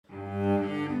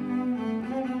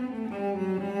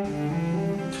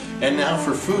And now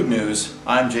for food news,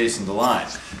 I'm Jason Deline.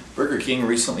 Burger King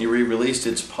recently re-released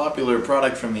its popular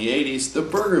product from the 80s, the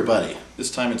Burger Buddy.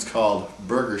 This time it's called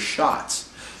Burger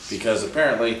Shots, because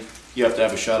apparently you have to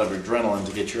have a shot of adrenaline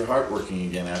to get your heart working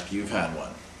again after you've had one.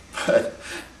 But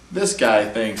this guy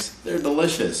thinks they're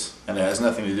delicious, and it has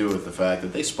nothing to do with the fact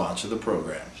that they sponsor the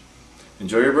program.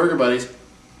 Enjoy your Burger Buddies.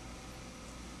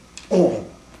 Oh.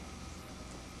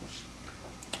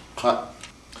 Hot.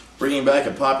 Bringing back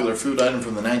a popular food item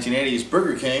from the 1980s,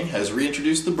 Burger King has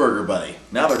reintroduced the Burger Buddy.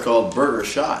 Now they're called Burger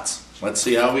Shots. Let's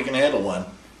see how we can handle one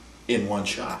in one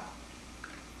shot.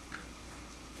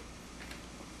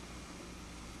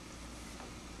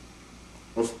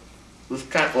 This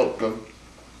can't look good.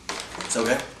 It's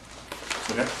okay.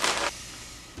 It's okay.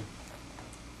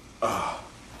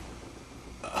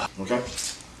 Okay.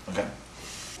 Okay.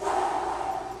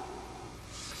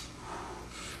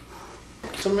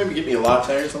 Someone maybe get me a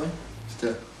latte or something? Just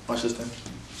to watch this thing.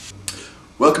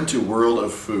 Welcome to World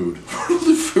of Food. World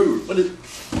of Food? What is...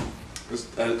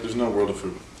 There's no World of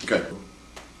Food. Okay.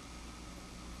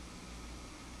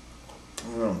 I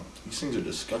don't know. These things are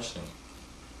disgusting.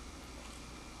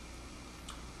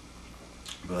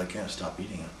 But I can't stop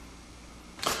eating it.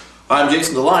 I'm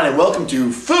Jason Deline and welcome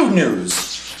to Food News.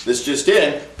 This just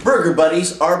in, Burger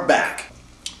Buddies are back.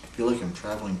 I feel like I'm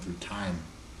traveling through time.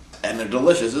 And they're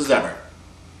delicious as ever.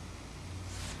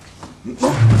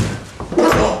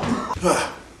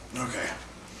 Okay.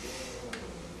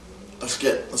 Let's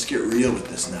get real with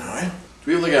this now, right? Do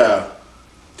we have like a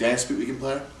dance beat we can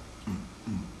play?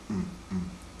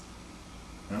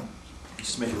 No?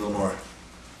 Just make it a little more,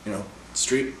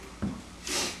 street.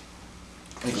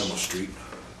 Make it a little street.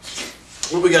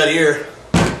 What we got here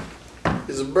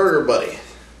is a Burger Buddy,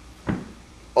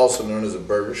 also known as a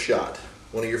Burger Shot.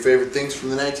 One of your favorite things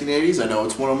from the 1980s? I know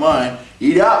it's one of mine.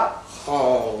 Eat up!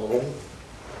 Oh.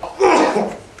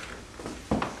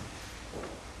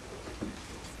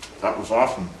 That was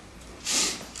awesome.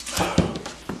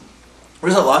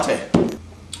 Where's that latte?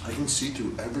 I can see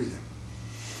through everything.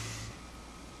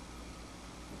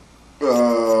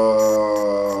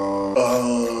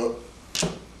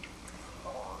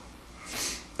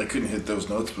 I couldn't hit those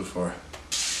notes before.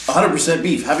 100%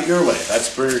 beef, have it your way.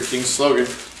 That's Burger King's slogan.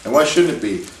 And why shouldn't it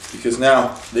be? Because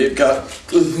now they've got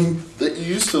the thing that you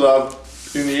used to love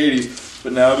in the 80s,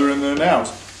 but now they're in there now.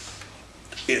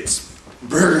 It's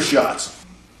Burger Shots.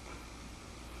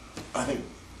 I think.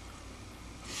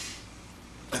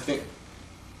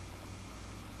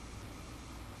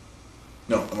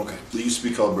 No, I'm okay. They used to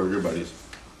be called Burger Buddies,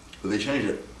 but they changed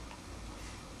it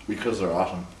because they're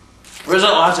awesome. Where's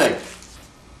that latte?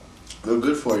 They're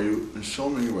good for you in so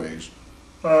many ways.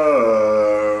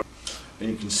 And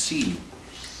you can see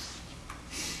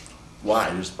why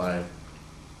just by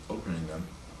opening them.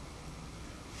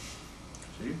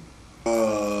 See?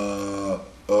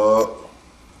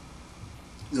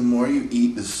 The more you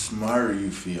eat, the smarter you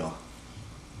feel.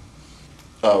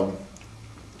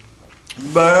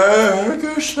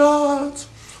 Burger Shots.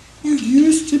 You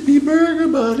used to be Burger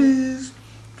Buddies,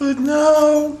 but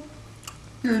now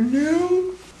you're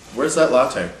new. Where's that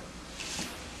latte?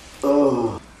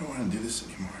 Oh, I don't want to do this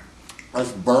anymore.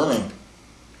 It's burning.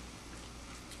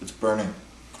 It's burning.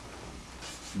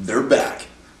 They're back.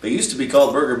 They used to be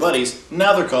called Burger Buddies.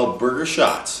 Now they're called Burger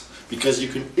Shots because you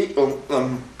can eat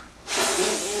them.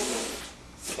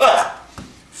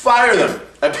 Fire them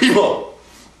at people.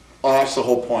 Oh, that's the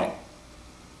whole point.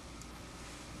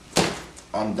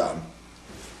 I'm done.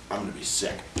 I'm gonna be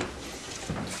sick.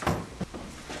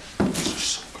 These are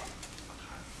so good.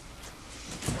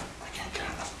 I can't get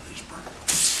enough of these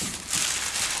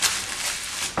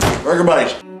burgers. Burger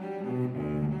Buddies.